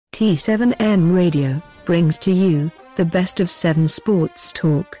97M Radio brings to you the best of 7 sports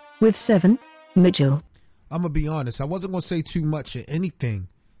talk with 7 Mitchell. I'm going to be honest. I wasn't going to say too much or anything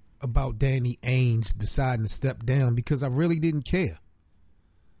about Danny Ainge deciding to step down because I really didn't care.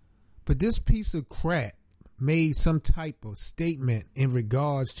 But this piece of crap made some type of statement in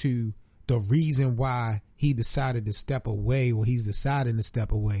regards to the reason why he decided to step away, or he's deciding to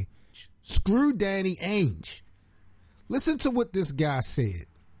step away. Screw Danny Ainge. Listen to what this guy said.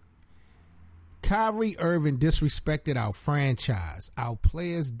 Kyrie Irving disrespected our franchise. Our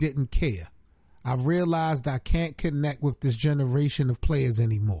players didn't care. I realized I can't connect with this generation of players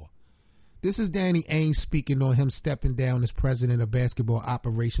anymore. This is Danny Ainge speaking on him stepping down as president of basketball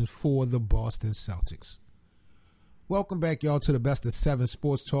operations for the Boston Celtics. Welcome back, y'all, to the best of 7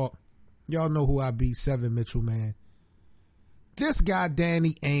 Sports Talk. Y'all know who I be, 7 Mitchell, man. This guy,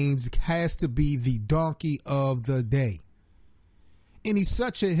 Danny Ainge, has to be the donkey of the day. And he's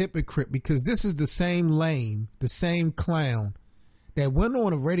such a hypocrite because this is the same lame, the same clown that went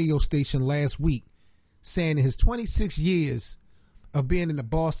on a radio station last week saying in his 26 years of being in the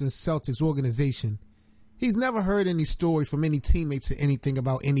Boston Celtics organization, he's never heard any story from any teammates or anything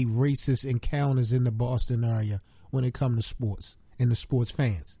about any racist encounters in the Boston area when it comes to sports and the sports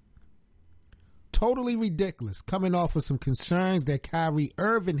fans. Totally ridiculous, coming off of some concerns that Kyrie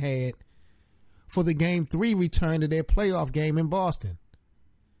Irving had for the Game 3 return to their playoff game in Boston.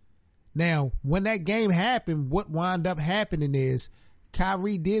 Now, when that game happened, what wound up happening is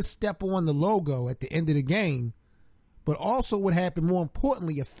Kyrie did step on the logo at the end of the game, but also what happened, more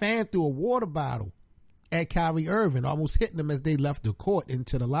importantly, a fan threw a water bottle at Kyrie Irving, almost hitting him as they left the court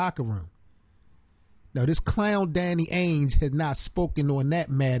into the locker room. Now, this clown Danny Ainge had not spoken on that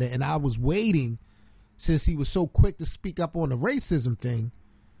matter, and I was waiting, since he was so quick to speak up on the racism thing,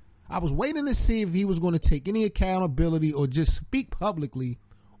 I was waiting to see if he was going to take any accountability or just speak publicly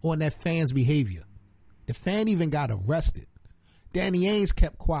on that fan's behavior. The fan even got arrested. Danny Ainge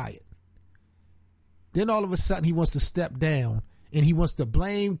kept quiet. Then all of a sudden he wants to step down and he wants to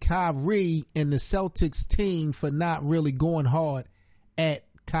blame Kyrie and the Celtics team for not really going hard at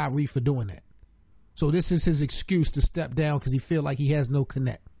Kyrie for doing that. So this is his excuse to step down because he feel like he has no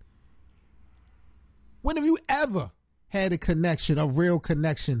connect. When have you ever had a connection, a real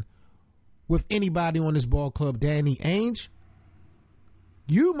connection with anybody on this ball club, Danny Ainge?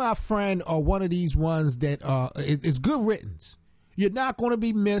 You, my friend, are one of these ones that it's good riddance. You're not going to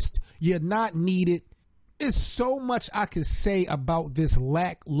be missed. You're not needed. It's so much I could say about this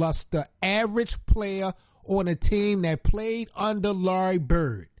lackluster, average player on a team that played under Larry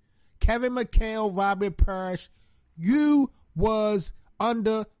Bird. Kevin McHale, Robert Parrish, you was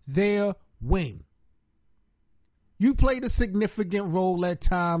under their wing. You played a significant role at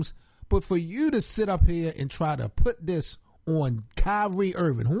times, but for you to sit up here and try to put this on Kyrie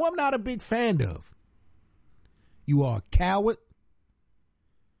Irving, who I'm not a big fan of, you are a coward.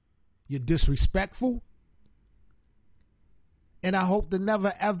 You're disrespectful. And I hope to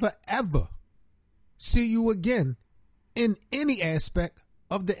never, ever, ever see you again in any aspect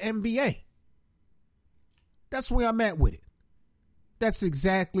of the NBA. That's where I'm at with it. That's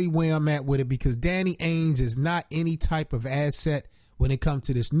exactly where I'm at with it because Danny Ainge is not any type of asset when it comes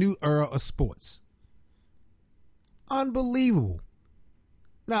to this new era of sports. Unbelievable.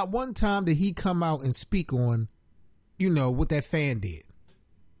 Not one time did he come out and speak on, what that fan did.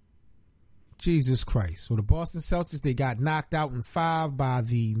 Jesus Christ. So the Boston Celtics, they got knocked out in 5 by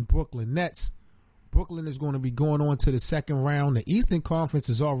the Brooklyn Nets. Brooklyn is going to be going on to the second round. The Eastern Conference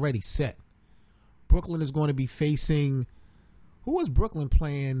is already set. Brooklyn is going to be facing, who is Brooklyn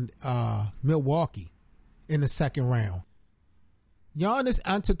playing? Milwaukee in the second round. Giannis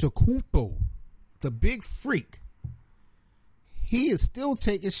Antetokounmpo, the big freak, he is still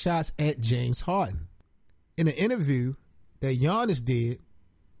taking shots at James Harden. In an interview that Giannis did,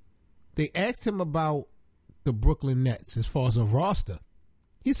 they asked him about the Brooklyn Nets as far as a roster.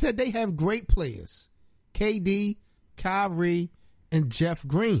 He said they have great players. KD, Kyrie, and Jeff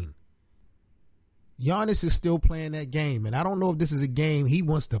Green. Giannis is still playing that game, and I don't know if this is a game he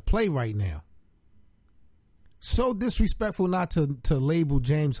wants to play right now. So disrespectful not to label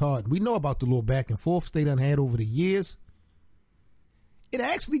James Harden. We know about the little back and forth they done had over the years. It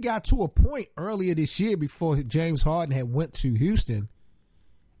actually got to a point earlier this year before James Harden had went to Houston,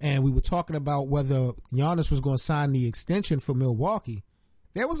 and we were talking about whether Giannis was going to sign the extension for Milwaukee.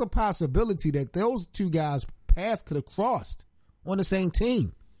 There was a possibility that those two guys' path could have crossed on the same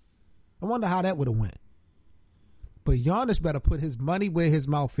team. I wonder how that would have went. But Giannis better put his money where his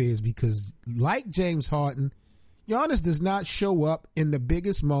mouth is because, like James Harden, Giannis does not show up in the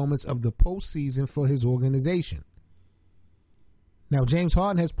biggest moments of the postseason for his organization. Now, James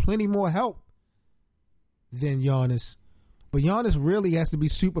Harden has plenty more help than Giannis, but Giannis really has to be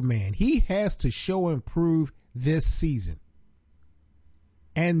Superman. He has to show and prove this season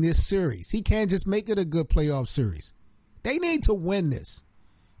and this series. He can't just make it a good playoff series. They need to win this.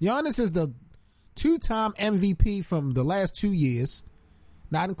 Giannis is the two-time MVP from the last 2 years,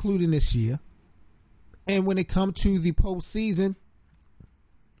 not including this year. And when it comes to the postseason,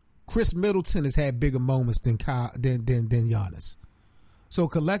 Chris Middleton has had bigger moments than Giannis. So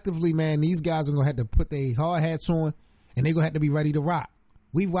collectively, man, these guys are going to have to put their hard hats on, and they're going to have to be ready to rock.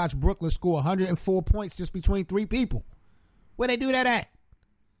 We've watched Brooklyn score 104 points just between 3 people. Where they do that at?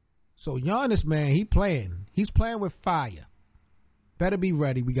 So Giannis, man, he's playing with fire. Better be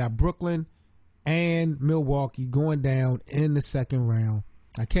ready. We got Brooklyn and Milwaukee going down in the second round.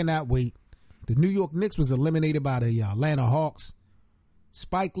 I cannot wait. The New York Knicks was eliminated by the Atlanta Hawks.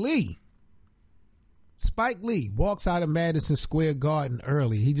 Spike Lee walks out of Madison Square Garden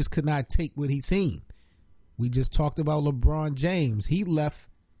early. He just could not take what he's seen. We just talked about LeBron James. He left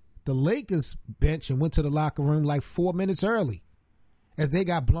the Lakers bench and went to the locker room like 4 minutes early as they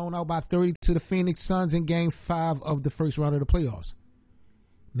got blown out by 30 to the Phoenix Suns in Game 5 of the first round of the playoffs.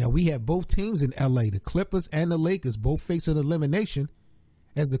 Now, we have both teams in L.A., the Clippers and the Lakers, both facing elimination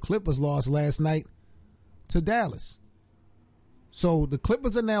as the Clippers lost last night to Dallas. So the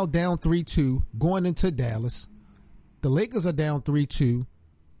Clippers are now down 3-2 going into Dallas. The Lakers are down 3-2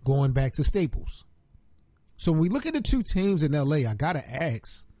 going back to Staples. So when we look at the two teams in L.A., I got to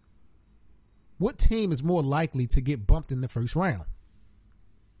ask, what team is more likely to get bumped in the first round?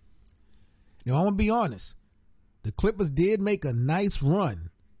 Now, I'm going to be honest. The Clippers did make a nice run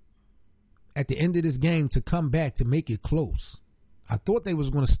at the end of this game to come back to make it close. I thought they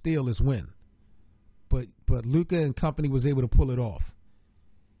was going to steal this win. But Luka and company was able to pull it off.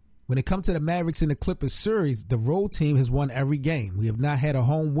 When it comes to the Mavericks and the Clippers series, the road team has won every game. We have not had a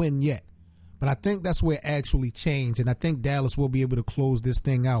home win yet. But I think that's where it actually changed, and I think Dallas will be able to close this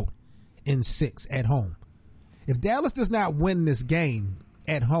thing out in 6 at home. If Dallas does not win this game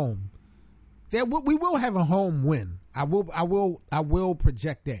at home, we will have a home win. I will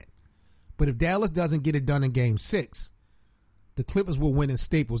project that. But if Dallas doesn't get it done in Game 6, the Clippers will win in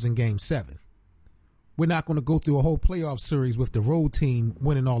Staples in Game 7. We're not going to go through a whole playoff series with the road team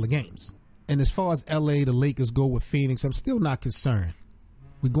winning all the games. And as far as LA, the Lakers go with Phoenix, I'm still not concerned.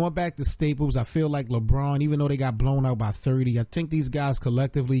 We're going back to Staples. I feel like LeBron, even though they got blown out by 30, I think these guys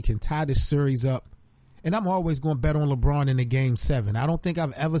collectively can tie this series up. And I'm always going to bet on LeBron in the Game 7. I don't think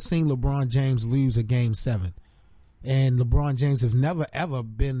I've ever seen LeBron James lose a Game 7. And LeBron James have never, ever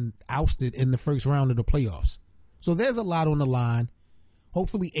been ousted in the first round of the playoffs. So there's a lot on the line.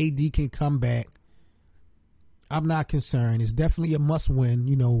 Hopefully AD can come back. I'm not concerned. It's definitely a must-win,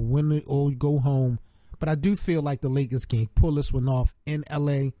 win it or go home. But I do feel like the Lakers can pull this one off in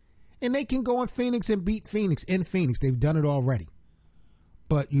LA. And they can go in Phoenix and beat Phoenix in Phoenix. They've done it already.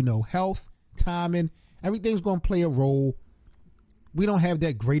 But, health, timing, everything's going to play a role. We don't have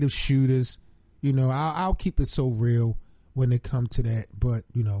that great of shooters. I'll keep it so real when it comes to that. But,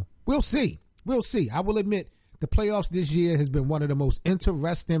 we'll see. We'll see. I will admit the playoffs this year has been one of the most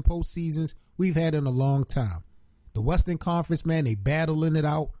interesting postseasons we've had in a long time. The Western Conference, man, they battling it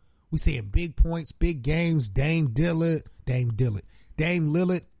out. We seeing big points, big games. Dame Lillard,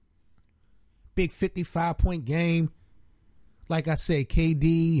 big 55-point game. Like I said,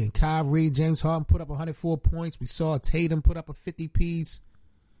 KD and Kyrie, James Harden put up 104 points. We saw Tatum put up a 50-piece.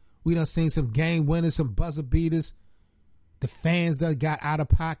 We done seen some game winners, some buzzer beaters. The fans that got out of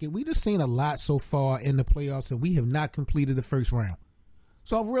pocket. We just seen a lot so far in the playoffs, and we have not completed the first round.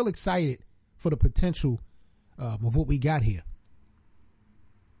 So I'm real excited for the potential of what we got here.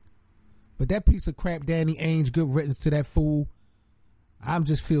 But that piece of crap, Danny Ainge, good riddance to that fool. I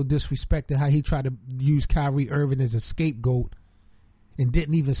just feel disrespected how he tried to use Kyrie Irving as a scapegoat and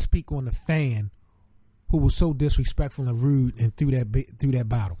didn't even speak on the fan who was so disrespectful and rude and threw that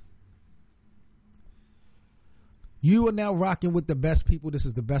bottle. You are now rocking with the best people. This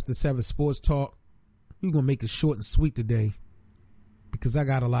is the Best of 7 Sports Talk. We're going to make it short and sweet today because I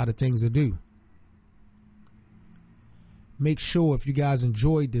got a lot of things to do. Make sure if you guys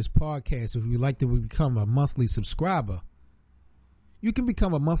enjoyed this podcast, if you'd like to become a monthly subscriber, you can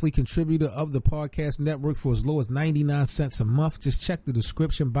become a monthly contributor of the podcast network for as low as 99 cents a month. Just check the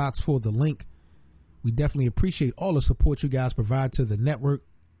description box for the link. We definitely appreciate all the support you guys provide to the network.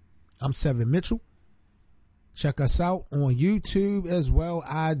 I'm Seven Mitchell. Check us out on YouTube as well,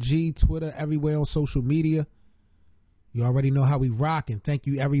 IG, Twitter, everywhere on social media. You already know how we rock, and thank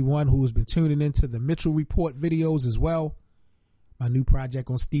you everyone who has been tuning into the Mitchell Report videos as well. My new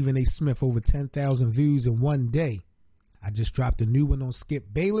project on Stephen A. Smith, over 10,000 views in one day. I just dropped a new one on Skip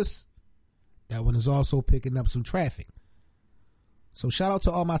Bayless. That one is also picking up some traffic. So shout out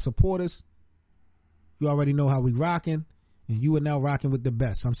to all my supporters. You already know how we rocking, and you are now rocking with the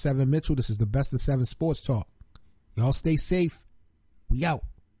best. I'm Seven Mitchell. This is the Best of 7 Sports Talk. Y'all stay safe. We out.